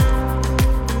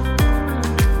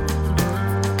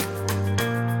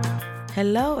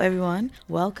Hello, everyone.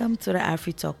 Welcome to the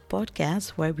AfriTalk podcast,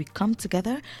 where we come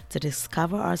together to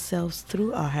discover ourselves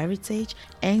through our heritage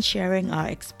and sharing our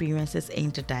experiences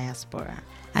in the diaspora.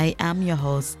 I am your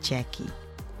host, Jackie.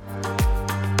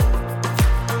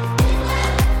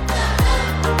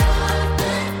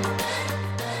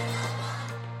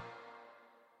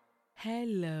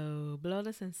 Hello,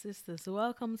 brothers and sisters.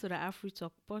 Welcome to the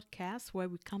AfriTalk podcast, where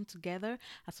we come together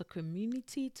as a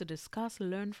community to discuss,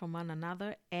 learn from one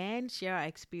another, and share our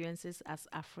experiences as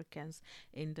Africans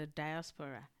in the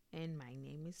diaspora. And my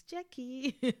name is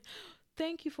Jackie.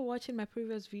 Thank you for watching my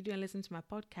previous video and listening to my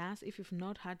podcast. If you've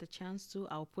not had the chance to,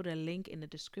 I'll put a link in the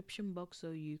description box so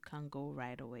you can go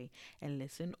right away and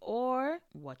listen or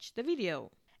watch the video.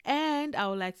 And I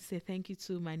would like to say thank you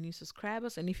to my new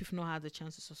subscribers. And if you've not had the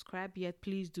chance to subscribe yet,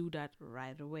 please do that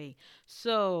right away.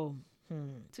 So,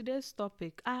 today's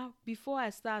topic. Before I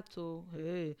start,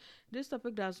 this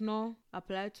topic does not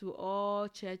apply to all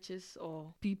churches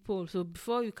or people. So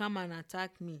before you come and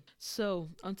attack me. So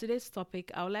on today's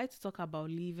topic, I would like to talk about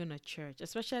leaving a church,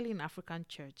 especially in African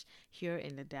church here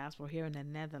in the diaspora, here in the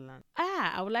Netherlands.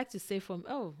 I would like to say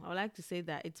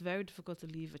that it's very difficult to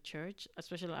leave a church,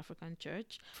 especially African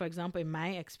church. For example, in my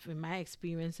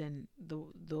experience and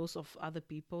those of other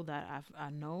people that I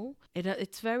know,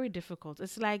 it's very difficult.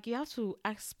 It's like you have to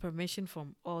ask permission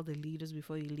from all the leaders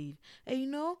before you leave.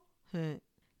 And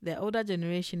the older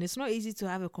generation, it's not easy to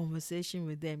have a conversation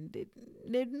with them.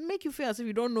 They make you feel as if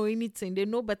you don't know anything. They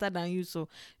know better than you, so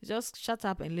just shut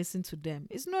up and listen to them.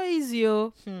 It's not easy.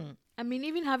 I mean,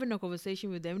 even having a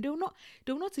conversation with them, they will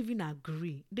not even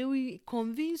agree. They will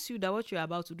convince you that what you're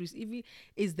about to do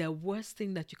is the worst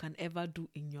thing that you can ever do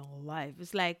in your life.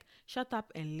 It's like, shut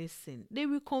up and listen. They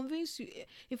will convince you.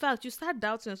 In fact, you start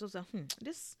doubting yourself.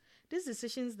 These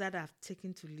decisions that I've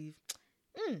taken to leave,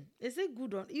 is it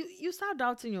good or you start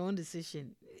doubting your own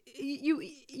decision. You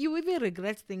even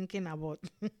regret thinking about.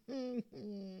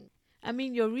 I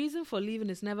mean, your reason for leaving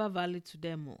is never valid to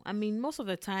them. I mean, most of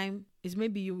the time is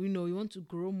maybe you want to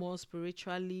grow more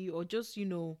spiritually, or just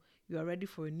you are ready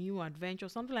for a new adventure or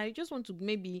something like that. You just want to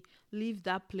maybe leave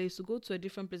that place to go to a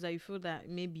different place that you feel that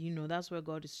maybe that's where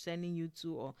God is sending you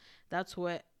to, or that's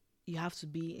where you have to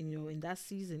be in that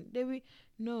season. They will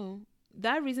no.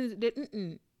 That reason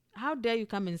is how dare you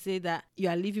come and say that you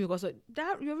are leaving because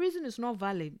that your reason is not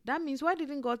valid. That means, why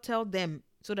didn't God tell them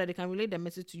so that they can relay the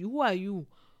message to you? Who are you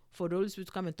for the Holy Spirit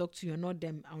to come and talk to you and not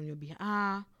them on your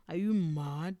behalf? Are you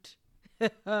mad?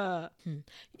 The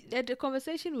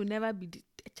conversation will never be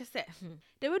just that.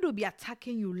 They will be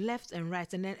attacking you left and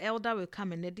right, and then elder will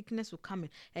come and the deaconess will come in,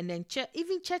 and then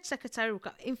even church secretary will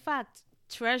come. In fact,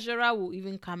 treasurer will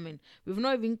even come in. We've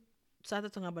not even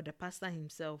started talking about the pastor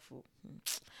himself.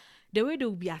 The way they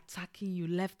will be attacking you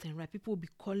left and right, people will be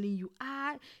calling you,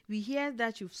 we hear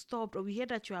that you've stopped, or we hear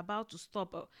that you're about to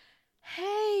stop.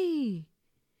 Hey,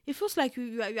 it feels like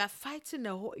you are fighting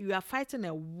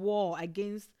a war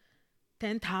against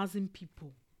 10,000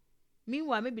 people.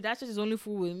 Meanwhile, maybe that church is only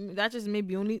full with that church,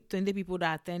 maybe only 20 people that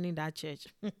are attending that church.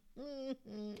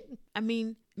 I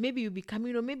mean, maybe you'll be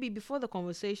coming, maybe before the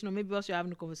conversation, or maybe whilst you're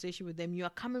having a conversation with them, you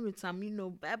are coming with some,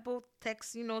 Bible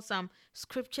text, some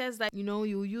scriptures that,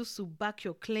 you use to back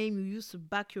your claim, you use to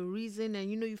back your reason, and,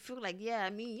 you feel like,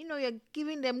 you're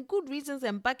giving them good reasons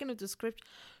and backing it to scripture.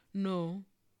 No.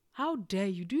 How dare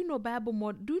you? Do you know Bible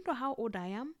more? Do you know how old I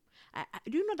am?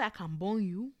 Do you know that I can born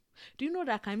you? Do you know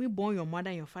that I can even born your mother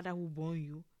and your father who born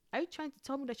you? Are you trying to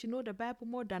tell me that you know the Bible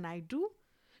more than I do?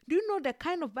 Do you know the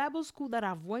kind of Bible school that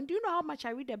I've went? Do you know how much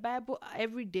I read the Bible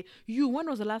every day? When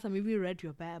was the last time you even read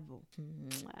your Bible?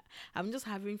 I'm just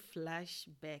having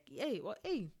flashback.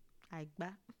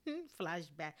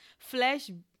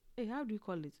 Flashback. How do you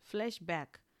call it?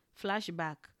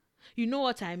 Flashback. You know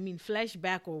what I mean?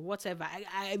 Flashback or whatever.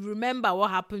 I remember what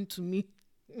happened to me.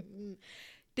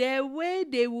 The way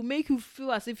they will make you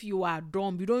feel as if you are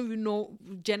dumb. You don't even know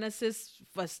Genesis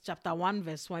chapter 1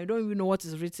 verse 1. You don't even know what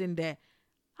is written there.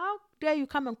 How dare you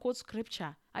come and quote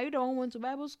scripture? Are you the one who went to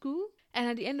Bible school? And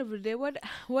at the end of the day,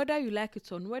 whether you like it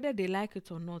or not, whether they like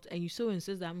it or not, and you so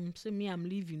insist that I'm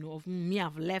leaving, or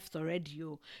I've left already,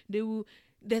 the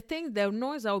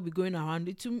noise that will be going around,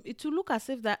 it will look as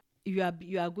if that you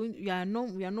are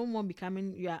no more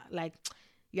becoming, you are like,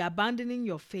 you're abandoning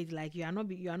your faith, like you are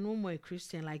no more a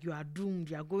Christian, like you are doomed,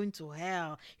 you are going to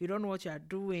hell, you don't know what you are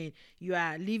doing, you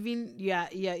are living, you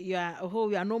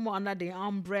are no more under the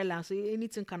umbrella, so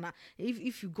anything can,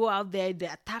 if you go out there,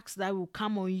 the attacks that will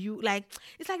come on you, like,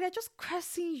 it's like they're just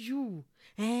cursing you,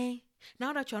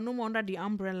 Now that you're no more under the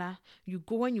umbrella,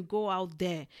 when you go out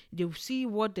there, they will see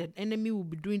what the enemy will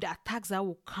be doing, the attacks that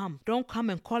will come. Don't come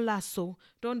and call us so.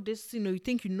 Don't this, you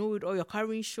think you know it, or you're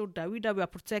carrying shoulder. We are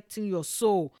protecting your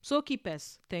soul. So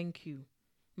keepers, thank you.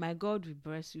 My God will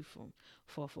bless you for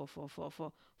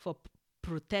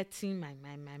protecting my.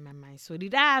 So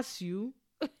did I ask you?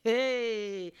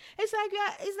 Hey, it's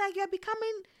like you're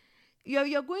becoming,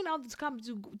 you're going out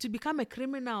to become a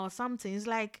criminal or something. It's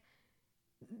like,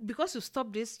 because you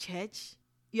stopped this church,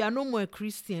 you are no more a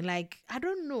Christian. Like, I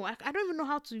don't know. I don't even know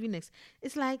how to even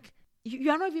it's like you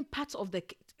are not even part of the,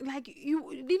 like,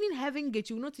 you even having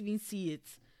it, you will not even see it.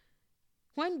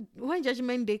 When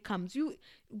judgment day comes,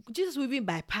 Jesus will even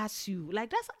bypass you.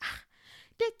 Like, that's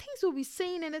the things you'll be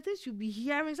saying and the things you'll be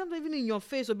hearing, sometimes even in your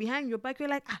face or behind your back, you're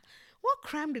like, what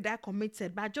crime did I commit?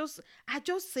 But I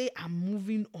just say I'm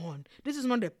moving on. This is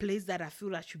not the place that I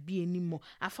feel I should be anymore.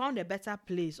 I found a better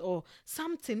place or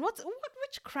something.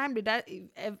 Which crime did I? You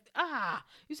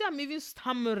see, I'm even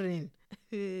stammering.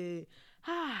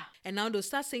 And now they'll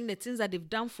start saying the things that they've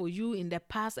done for you in the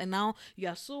past, and now you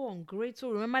are so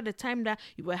ungrateful. Remember the time that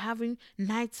you were having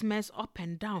nightmares up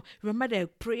and down. Remember the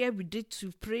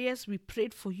prayers we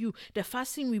prayed for you, the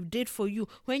fasting we did for you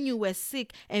when you were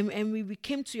sick, and we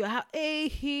came to your house.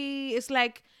 It's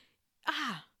like,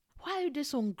 why are you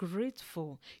this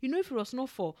ungrateful? If it was not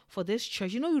for this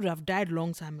church, you would have died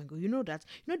long time ago. You know that.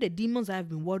 The demons that have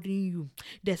been worrying you.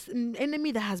 There's an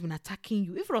enemy that has been attacking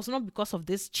you. If it was not because of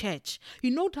this church,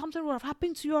 something would have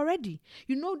happened to you already.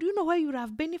 Do you know where you would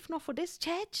have been if not for this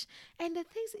church? And the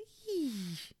things,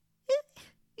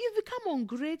 you've become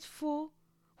ungrateful.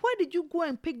 Where did you go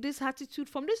and pick this attitude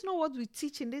from? This is not what we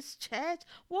teach in this church.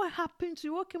 What happened to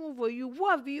you? What came over you? Who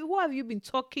have you been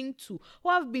talking to? Who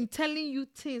have been telling you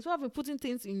things? Who have been putting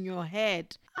things in your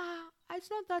head? It's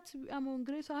not that I'm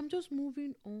ungrateful. I'm just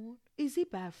moving on. Is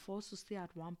it by force to stay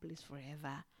at one place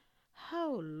forever?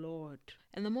 Oh, Lord.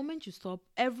 And the moment you stop,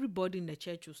 everybody in the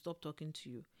church will stop talking to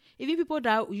you. Even people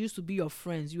that used to be your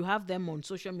friends, you have them on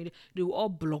social media, they will all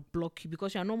block you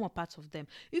because you're no more part of them.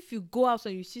 If you go out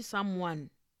and you see someone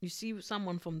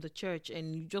from the church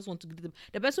and you just want to get them,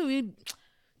 the person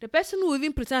who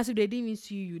even pretend as if they didn't even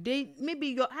see you, maybe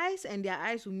your eyes and their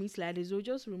eyes will meet like this. They'll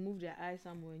just remove their eyes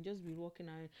somewhere and just be walking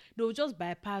around. They'll just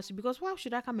bypass you because why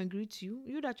should I come and greet you?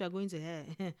 You that you are going to hell.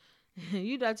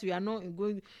 You that you are not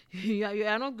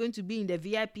going to be in the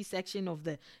VIP section of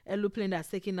the aeroplane that's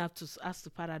taking us to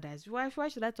paradise. Why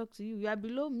should I talk to you? You are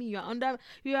below me. You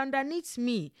are underneath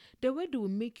me. The way they will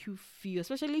make you feel,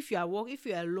 especially if you are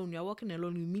alone, you are walking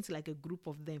alone, you meet like a group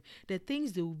of them. The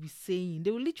things they will be saying,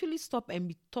 they will literally stop and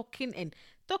be talking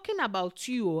about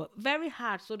you very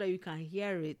hard so that you can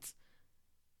hear it.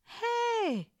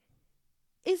 Hey,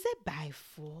 is it by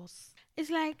force? It's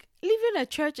like living a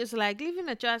church,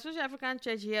 especially African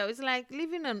church here. It's like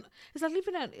living an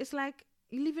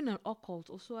occult.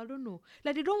 Also, I don't know.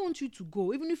 Like, they don't want you to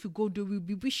go. Even if you go, they will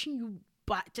be wishing you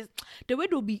bad. Just the way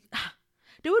they'll be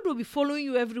following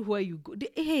you everywhere you go.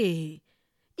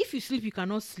 If you sleep, you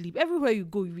cannot sleep. Everywhere you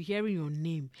go, you'll be hearing your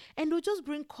name. And they'll just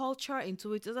bring culture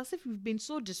into it. It's as if you've been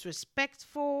so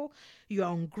disrespectful, you're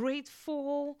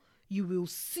ungrateful, you will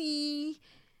see.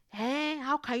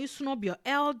 How can you snub your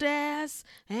elders?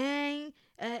 They'll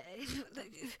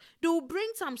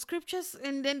bring some scriptures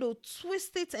and then they'll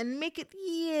twist it and make it,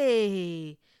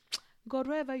 yay. God,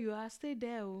 wherever you are, stay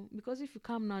there. Because if you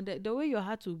come now, the way your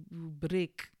heart will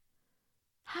break.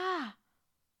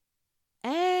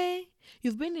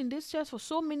 You've been in this church for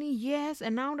so many years,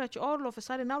 and now that all of a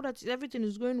sudden, now that everything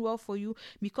is going well for you,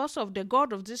 because of the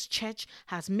God of this church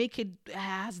has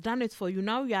done it for you.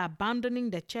 Now you are abandoning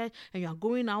the church and you are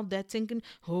going out there thinking,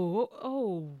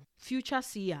 future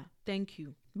seer, thank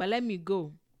you, but let me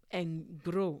go and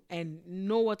grow and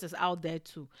know what is out there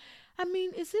too. I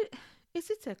mean, is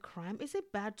it a crime? Is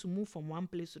it bad to move from one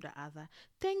place to the other?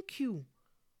 Thank you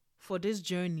for this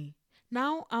journey.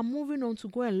 Now I'm moving on to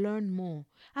go and learn more.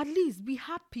 At least be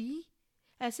happy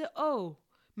and say,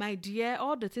 my dear,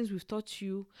 all the things we've taught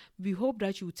you, we hope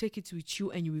that you will take it with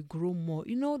you and you will grow more.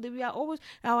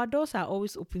 Our doors are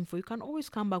always open for you. You can always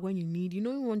come back when you need. If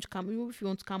you want to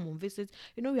come on visit,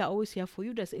 we are always here for you.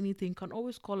 If there's anything, you can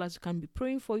always call us. You can be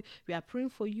praying for you. We are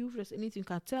praying for you. If there's anything, you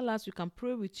can tell us. We can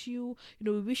pray with you.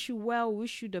 We wish you well. We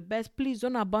wish you the best. Please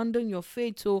don't abandon your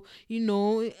faith. So,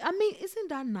 isn't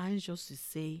that nice just to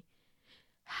say?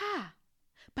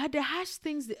 But the harsh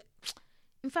things,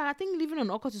 in fact, I think living on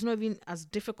occult is not even as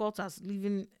difficult as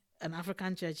living an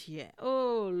African church here.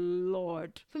 Oh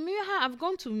Lord! For me, I've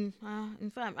gone to,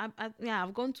 in fact,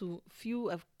 I've gone to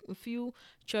a few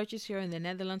churches here in the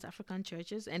Netherlands, African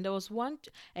churches, and there was one,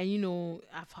 and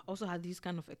I've also had these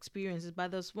kind of experiences.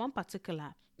 But there's one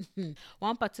particular,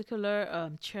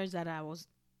 church that I was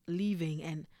leaving,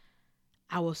 and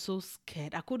I was so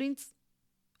scared. I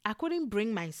couldn't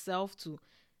bring myself to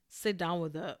sit down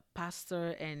with the pastor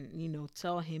and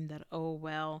tell him that, oh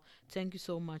well, thank you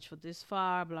so much for this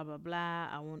far, blah blah blah.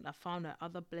 I found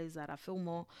another place that I feel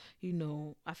more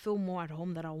at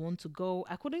home, that I want to go.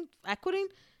 I couldn't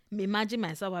imagine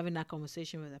myself having that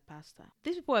conversation with a pastor.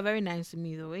 These people are very nice to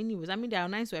me though. Anyways, I mean, they are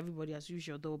nice to everybody as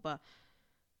usual though, but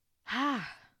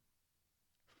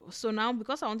so now,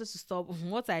 because I wanted to stop,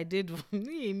 what I did,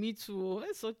 me too,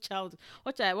 it's so child.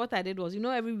 What I did was,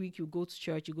 every week you go to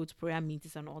church, you go to prayer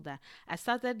meetings and all that. I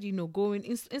started, going,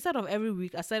 instead of every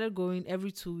week, I started going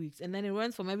every 2 weeks. And then it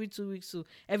went from every 2 weeks to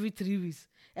every 3 weeks.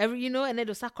 And then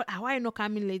they'll start calling, why are you not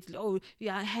coming lately? Oh,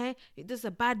 yeah, hey, this is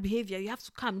a bad behavior. You have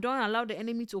to come. Don't allow the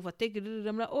enemy to overtake you.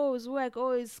 I'm like, oh, it's work.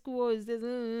 Oh, it's school. Oh, it's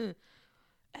this.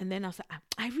 And then I was like,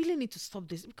 I really need to stop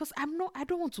this, because I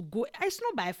don't want to go. It's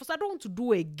not by force. I don't want to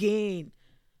do it again.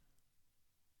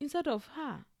 Instead of,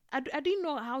 I didn't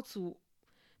know how to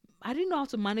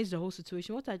manage the whole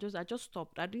situation. I just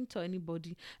stopped. I didn't tell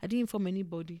anybody. I didn't inform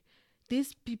anybody.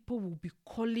 These people will be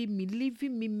calling me,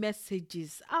 leaving me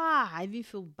messages. I even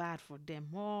feel bad for them.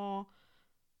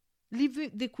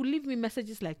 They could leave me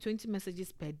messages, like 20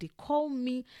 messages per day. Call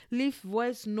me, leave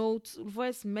voice notes,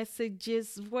 voice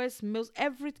messages, voice mails,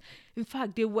 everything. In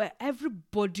fact,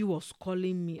 everybody was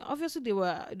calling me. Obviously, they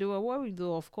were worried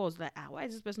though, of course, like, why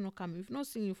is this person not coming? We've not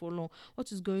seen you for long. What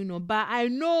is going on? But I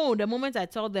know the moment I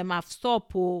tell them I've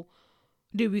stopped,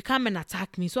 they will come and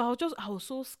attack me. So I was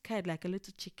so scared, like a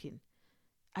little chicken.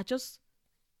 I just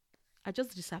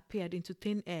disappeared into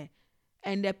thin air.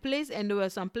 And there were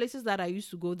some places that I used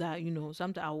to go that,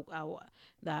 sometimes I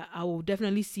will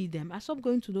definitely see them. I stopped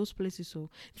going to those places. So,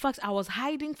 in fact, I was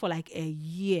hiding for like a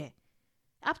year.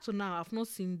 Up to now, I've not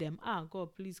seen them.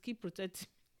 God, please keep protecting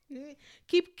me.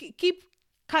 Keep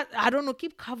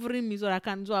covering me so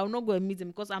I'll not go and meet them,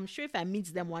 because I'm sure if I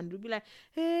meet them one, they'll be like,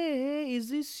 hey,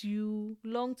 is this you?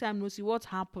 Long time no see, what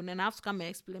happened? And I have to come and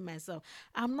explain myself.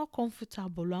 I'm not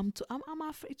comfortable. I'm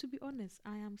afraid, to be honest.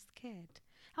 I am scared.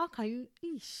 How can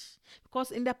you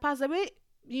Because in the past, the way,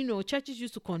 churches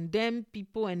used to condemn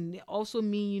people, and also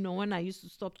me, when I used to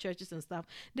stop churches and stuff.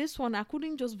 This one, I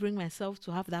couldn't just bring myself to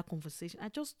have that conversation. I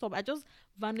just stopped. I just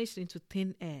vanished into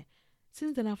thin air.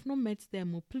 Since then, I've not met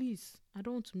them. Please, I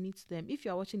don't want to meet them. If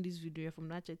you're watching this video from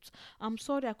that church, I'm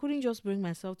sorry. I couldn't just bring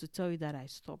myself to tell you that I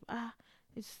stopped. I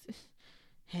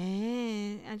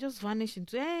just vanished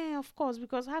into, of course,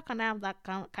 because how can I have that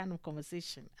kind of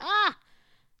conversation?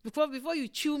 Before you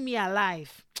chew me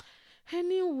alive.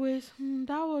 Anyways,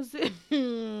 that was it.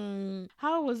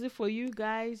 How was it for you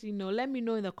guys? Let me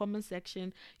know in the comment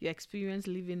section your experience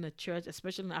living a church,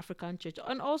 especially an African church,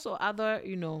 and also other,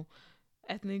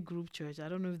 ethnic group church. I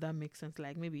don't know if that makes sense.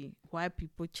 Like maybe white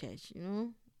people church,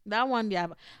 That one day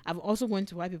I've also went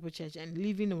to white people church, and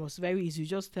leaving was very easy. You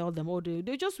just tell them,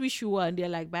 they just wish you well, and they're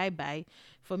like, bye bye.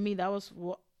 For me, that was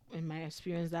what, in my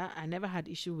experience, that I never had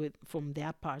issue with from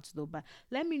their parts though. But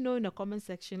let me know in the comment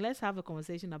section. Let's have a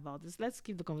conversation about this. Let's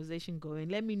keep the conversation going.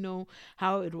 Let me know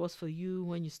how it was for you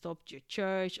when you stopped your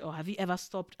church, or have you ever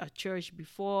stopped a church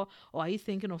before, or are you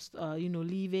thinking of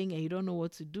leaving and you don't know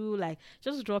what to do? Like,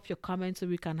 just drop your comments so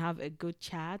we can have a good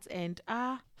chat. And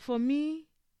for me,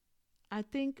 I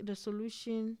think the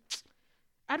solution,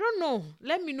 I don't know.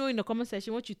 Let me know in the comment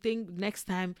section what you think next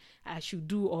time I should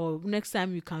do, or next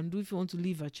time you can do if you want to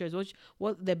leave a church.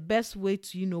 What the best way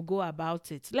to, go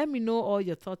about it. Let me know all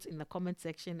your thoughts in the comment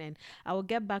section, and I will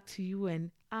get back to you.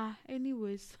 And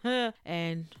anyways,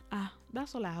 and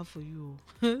that's all I have for you.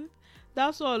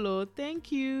 That's all.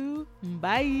 Thank you.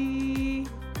 Bye.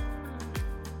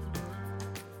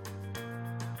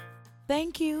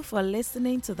 Thank you for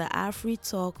listening to the Afri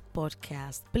Talk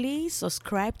podcast. Please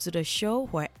subscribe to the show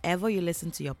wherever you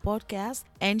listen to your podcast,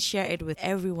 and share it with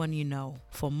everyone you know.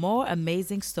 For more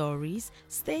amazing stories,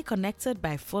 stay connected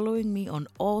by following me on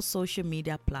all social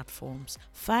media platforms.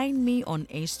 Find me on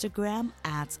Instagram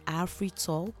at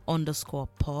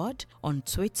afritalk_pod, on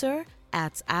Twitter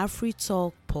at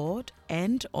afritalkpod,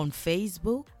 and on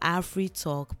Facebook,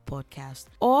 Afritalk Podcast.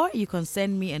 Or you can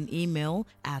send me an email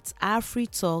at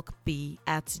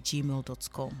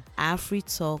afritalkp@gmail.com.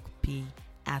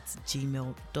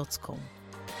 afritalkp@gmail.com.